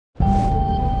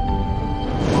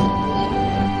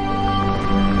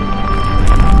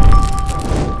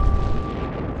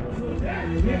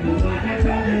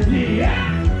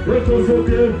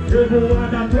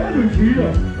revoada todo dia.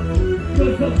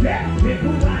 Eu sou pé,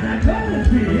 revoada todo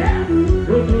dia.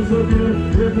 Eu tô solteiro,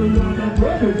 revoada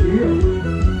todo dia.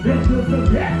 Eu sou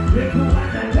pé,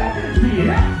 revoada todo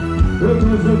dia. Eu tô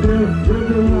solteiro,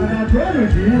 revoada todo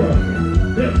dia.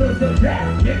 Eu tô solteiro,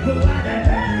 revoada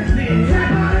todo dia.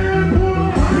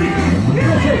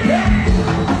 Eu sou pé.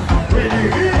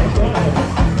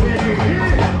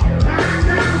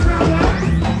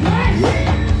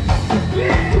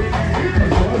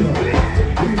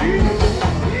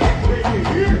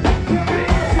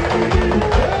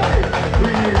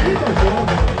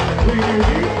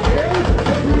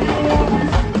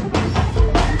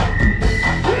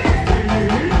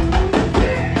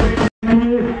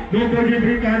 Não tô de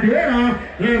brincadeira,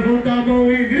 levanta a mão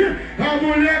e grita, a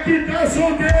mulher que tá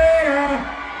solteira.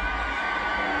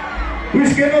 O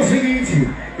esquema é o seguinte,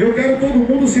 eu quero todo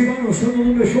mundo se balançando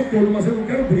no meu show todo, mas eu não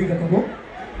quero briga, tá bom?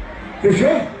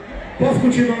 Fechou? Posso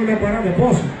continuar na minha parada?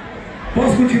 Posso?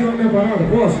 Posso continuar na minha parada?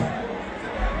 Posso?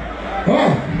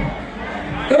 Ó,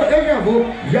 eu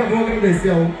já vou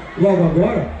agradecer logo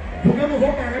agora, porque eu não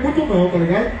vou parar muito não, tá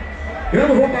ligado? Eu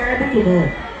não vou parar muito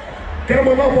não. Quero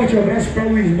mandar um forte abraço para o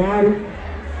Luiz Mário,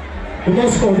 o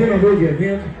nosso coordenador de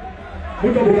evento.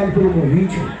 Muito obrigado pelo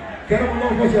convite. Quero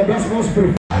mandar um forte abraço para o nosso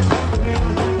prefeito.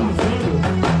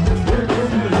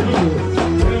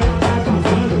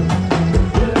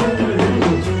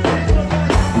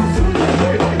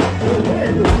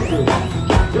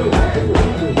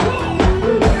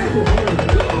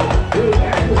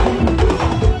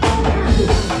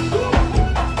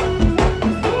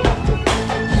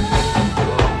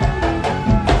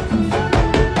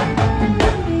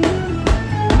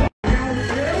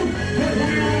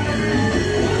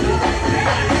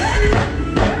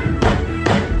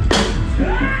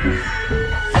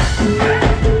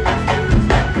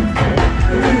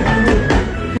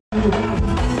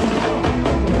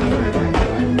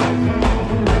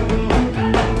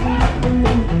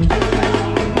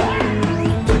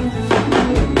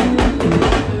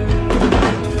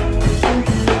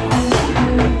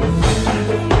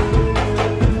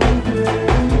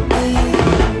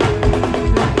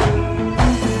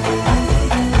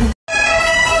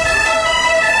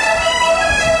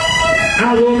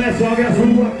 Alô, minha sogra,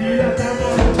 sua filha tá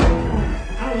maluca.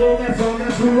 Alô, minha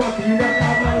sogra, sua filha tá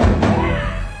maluca.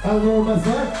 Alô, minha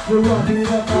sogra, sua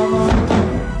filha tá maluca.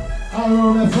 Alô,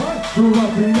 minha sogra, sua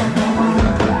filha tá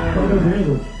maluca. Tá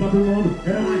bebendo, tá fumando,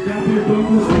 ela já tentou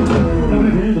com você. Tá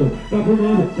bebendo, tá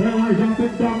fumando, ela já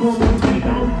tentou com você.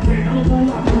 Então, chega no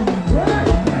pula-pula.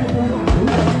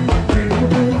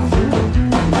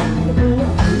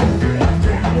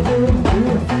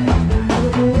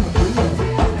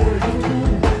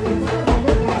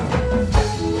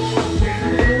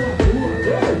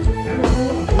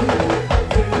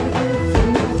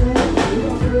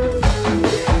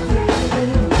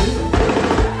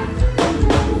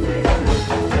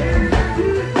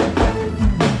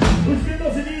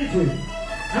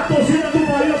 A torcida do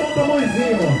Bahia bota a mão em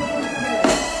cima.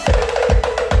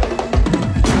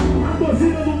 A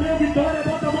torcida do meu Vitória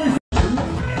bota a mão em cima.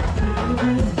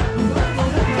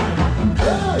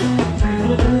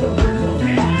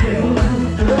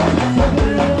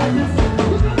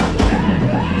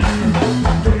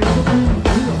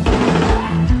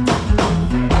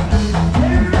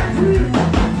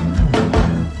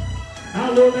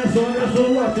 Alô, minha sogra,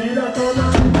 sua filha toda.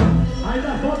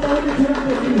 Ainda falta um de tirar a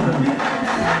camisa.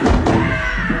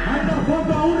 Ainda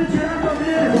falta um de tirar a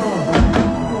camisa.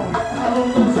 Alô,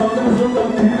 minha sogra, sua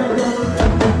filha toda.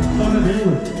 Tá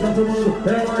bebendo, tá fumando,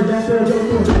 ela já perdeu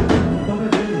tudo. Tá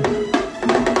bebendo.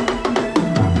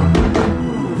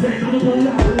 Chega no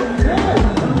bolo.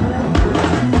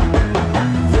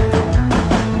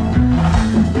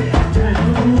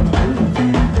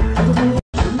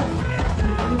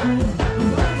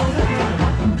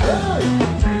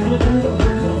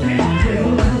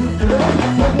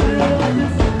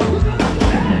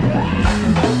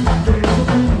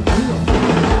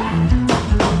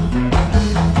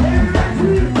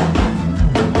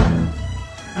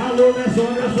 Alô, minha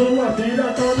sogra, sua filha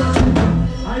toda.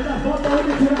 Ainda falta um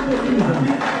de tirar a camisa.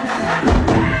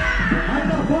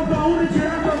 Ainda falta um de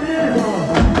tirar a camisa.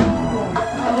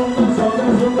 Alô, minha sogra,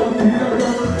 sua filha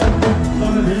toda. Tá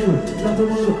bebendo, tá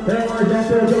fumando, ela já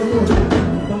perdeu tudo.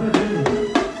 Tá bebendo.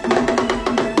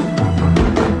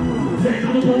 Chega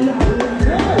no bolo.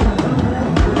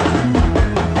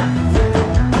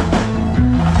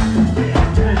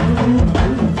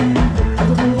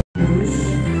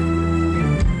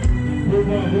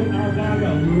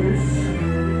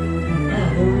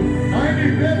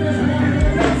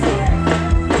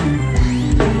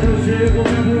 Eu chego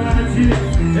na boate,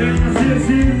 ela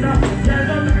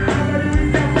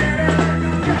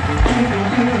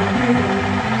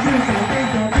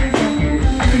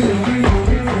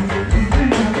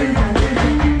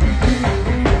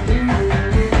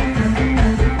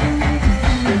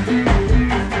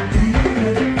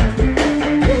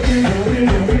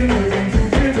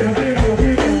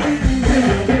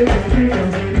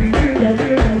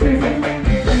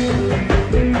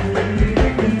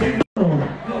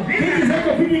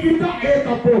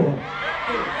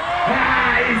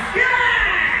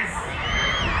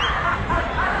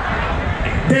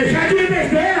Deixa de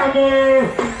besteira, amor.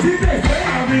 De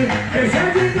besteira, amigo. Deixa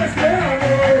de besteira,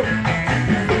 amor.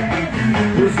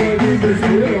 Deixa de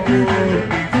besteira, amor.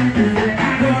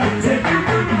 Agora você tá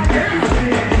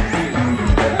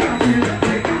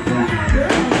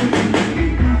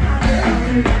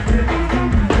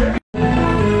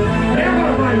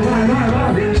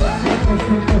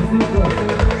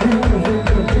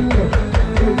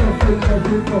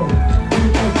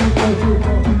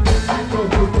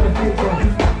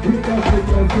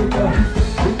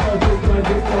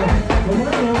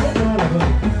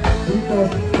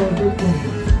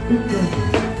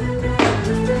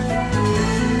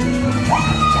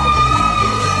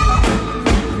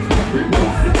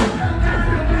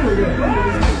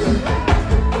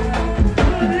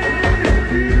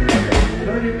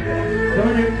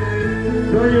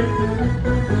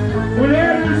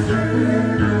mulheres,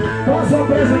 posso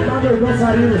apresentar meus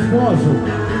dançarinos? Posso?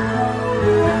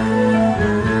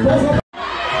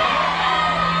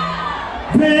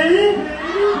 Vem!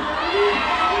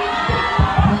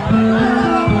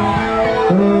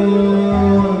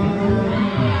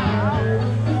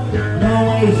 Não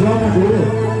é jogador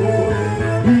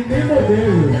e nem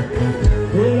modelo.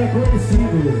 Ele é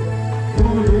conhecido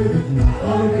como David.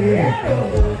 Olha o que é.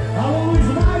 Alô,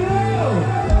 Ismael!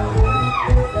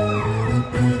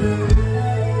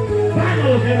 Vai,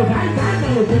 maloqueiro, vai,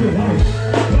 maloqueiro, vai!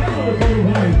 Vai, maloqueiro,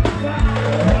 vai!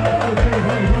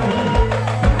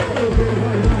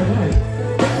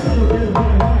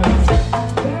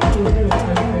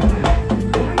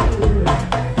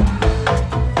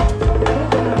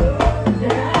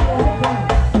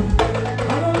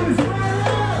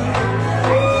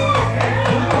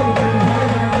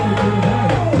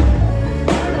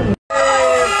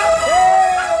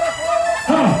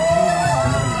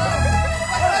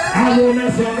 Alô,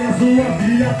 minha sogra, sua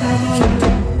filha tá maluca.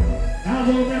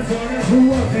 Alô, minha sogra,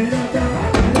 sua filha tá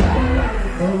maluca.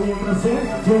 Alô, minha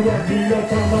sogra, sua filha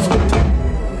tá maluca.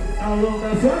 Alô,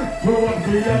 minha sogra, sua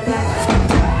filha tá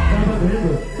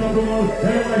bebendo, tá tomando,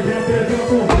 ela já perdeu a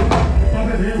boca. Tá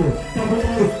bebendo, tá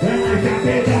tomando, ela já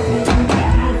perdeu a boca.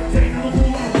 Chega no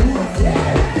pula, pula, chega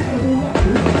no pula,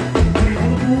 pula, chega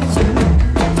no pula, pula.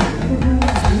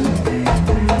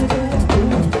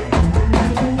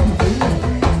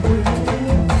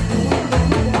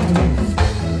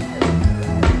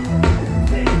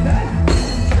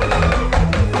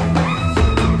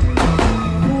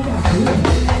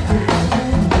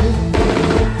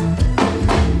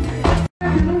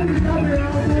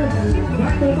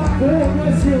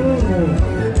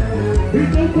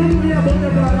 Então quando minha banda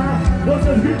parar,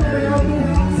 vocês gritam bem alto,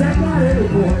 separei,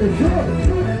 porra, fechou?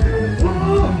 1,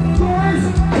 2,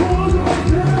 1, 2,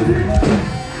 3.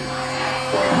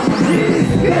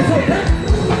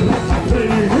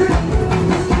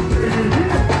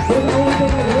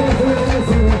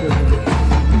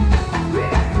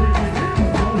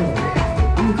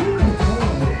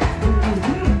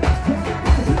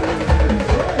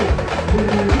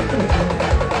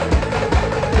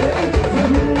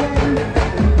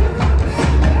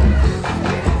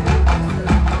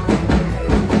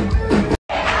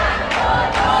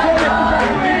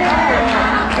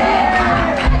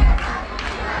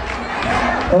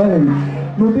 Olha aí,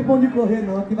 não tem pra onde correr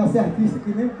não, aqui vai ser artista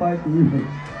que nem o pai aqui, velho.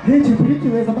 Gente, por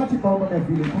gentileza, bate palma minha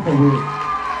filha, por favor.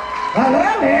 Alô,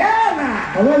 Helena!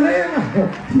 Alô, Helena!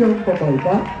 Te amo, papai,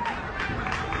 tá?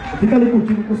 Fica ali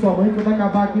curtindo com sua mãe, quando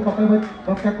acabar aqui, papai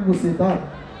vai ficar com você, tá?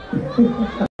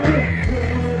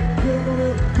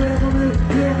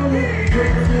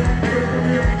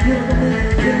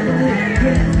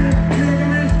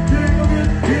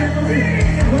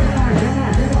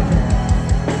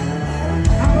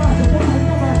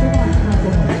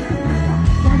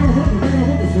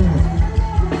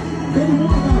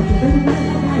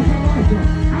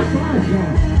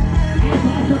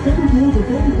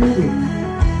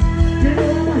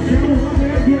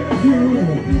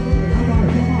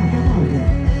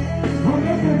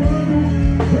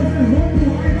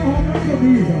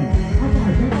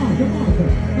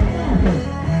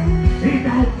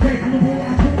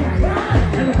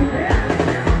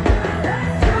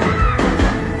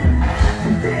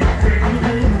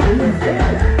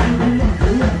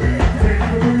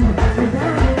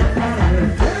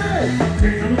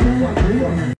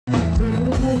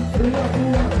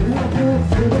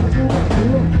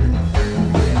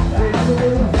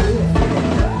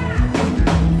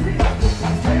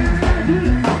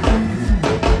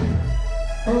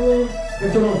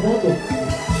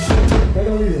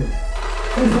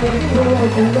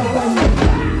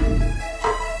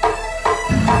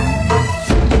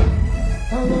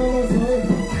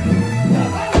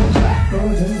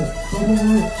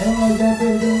 ela já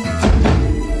perdeu.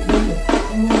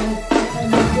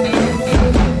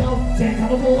 Senta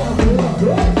no boa.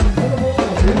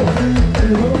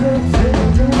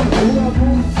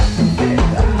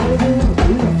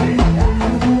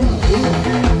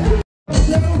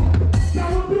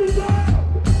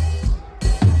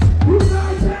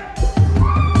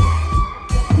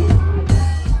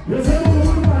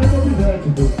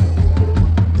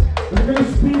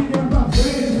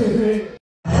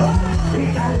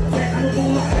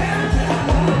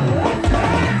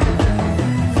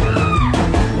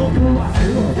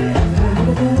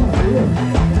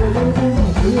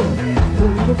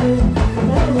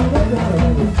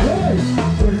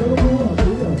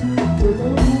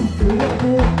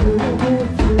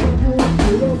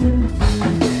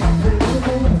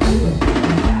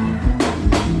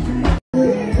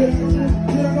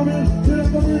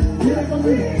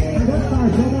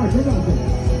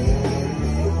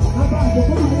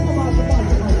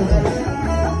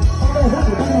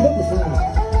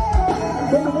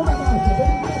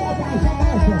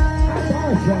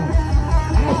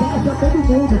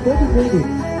 Todo mundo.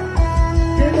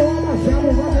 Quem não abaixar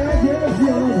não vai ganhar dinheiro esse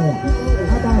ano.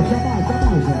 Abaixa.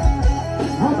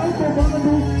 Abaixa o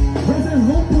comando. Vocês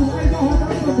vão pular e vão rodar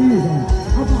a camisa.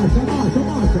 Abaixa.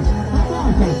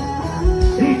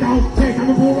 Então, senta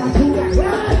no pula.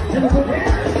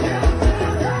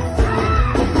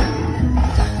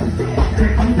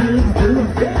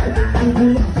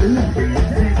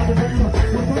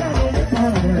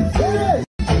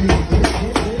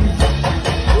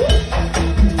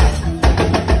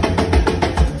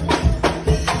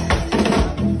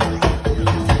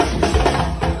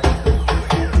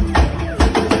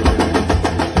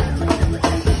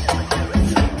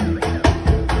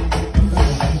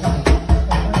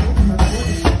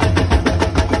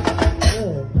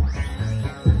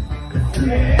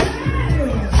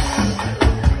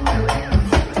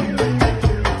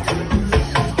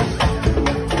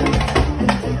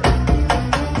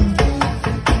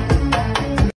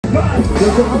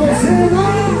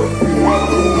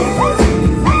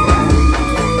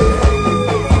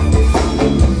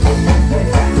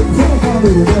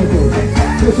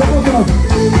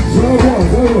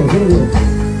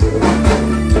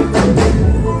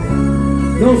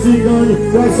 Não se engane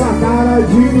com essa cara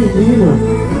de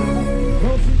menina.